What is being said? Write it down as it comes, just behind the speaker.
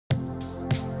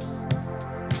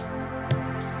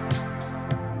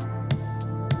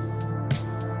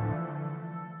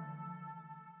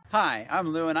Hi,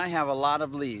 I'm Lou and I have a lot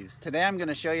of leaves. Today I'm going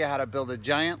to show you how to build a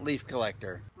giant leaf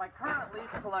collector. My current leaf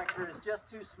collector is just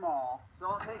too small, so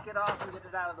I'll take it off and get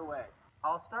it out of the way.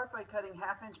 I'll start by cutting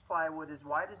 1/2-inch plywood as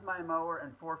wide as my mower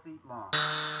and 4 feet long.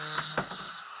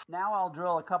 Now I'll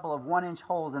drill a couple of 1-inch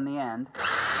holes in the end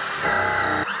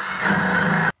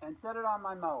and set it on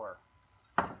my mower.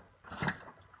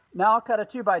 Now I'll cut a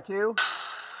 2x2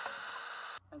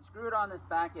 and screw it on this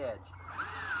back edge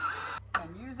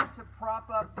and use it to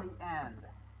prop up the end.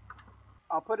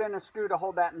 I'll put in a screw to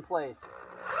hold that in place.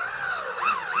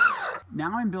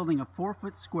 Now I'm building a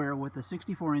 4-foot square with a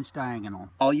 64-inch diagonal.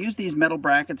 I'll use these metal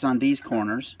brackets on these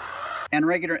corners and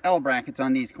regular L brackets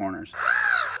on these corners.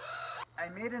 I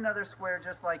made another square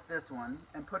just like this one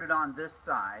and put it on this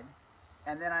side,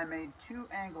 and then I made 2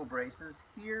 angle braces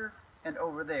here and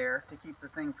over there to keep the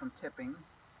thing from tipping,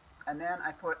 and then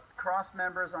I put cross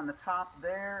members on the top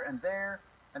there,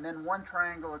 and then 1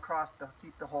 triangle across to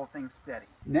keep the whole thing steady.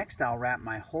 Next I'll wrap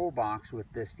my whole box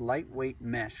with this lightweight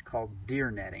mesh called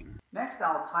deer netting. Next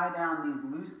I'll tie down these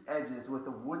loose edges with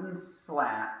a wooden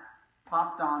slat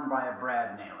popped on by a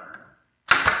brad nailer.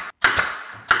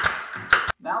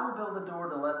 Now we'll build a door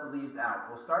to let the leaves out.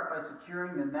 We'll start by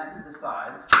securing the net to the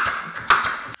sides,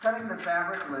 cutting the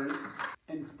fabric loose,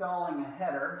 installing a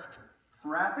header,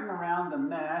 wrapping around the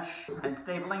mesh, and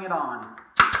stapling it on.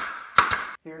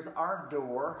 Here's our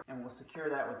door, and we'll secure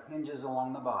that with hinges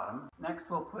along the bottom. Next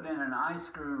we'll put in an eye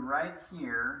screw right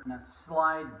here and a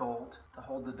slide bolt to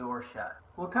hold the door shut.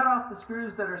 We'll cut off the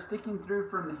screws that are sticking through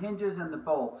from the hinges and the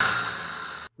bolt.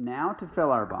 Now to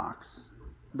fill our box.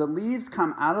 The leaves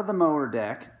come out of the mower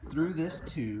deck through this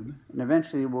tube and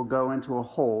eventually will go into a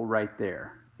hole right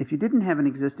there. If you didn't have an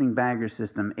existing bagger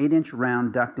system, 8-inch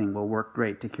round ducting will work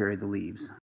great to carry the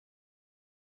leaves.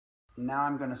 Now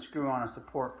I'm going to screw on a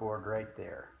support board right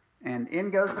there. And in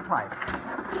goes the pipe.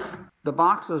 The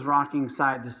box was rocking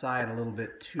side to side a little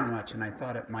bit too much and I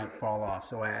thought it might fall off,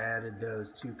 so I added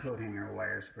those 2 coat hanger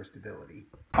wires for stability.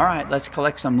 Alright, let's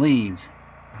collect some leaves.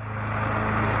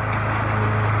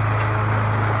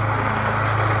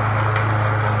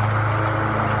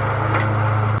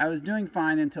 I was doing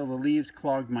fine until the leaves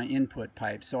clogged my input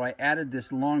pipe, so I added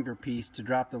this longer piece to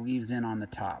drop the leaves in on the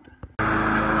top.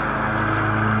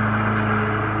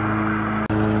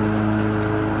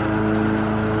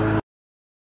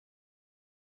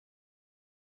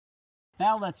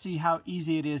 Now let's see how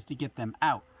easy it is to get them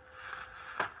out.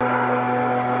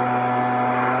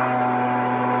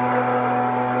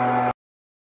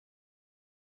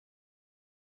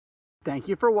 Thank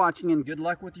you for watching and good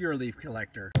luck with your leaf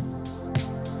collector.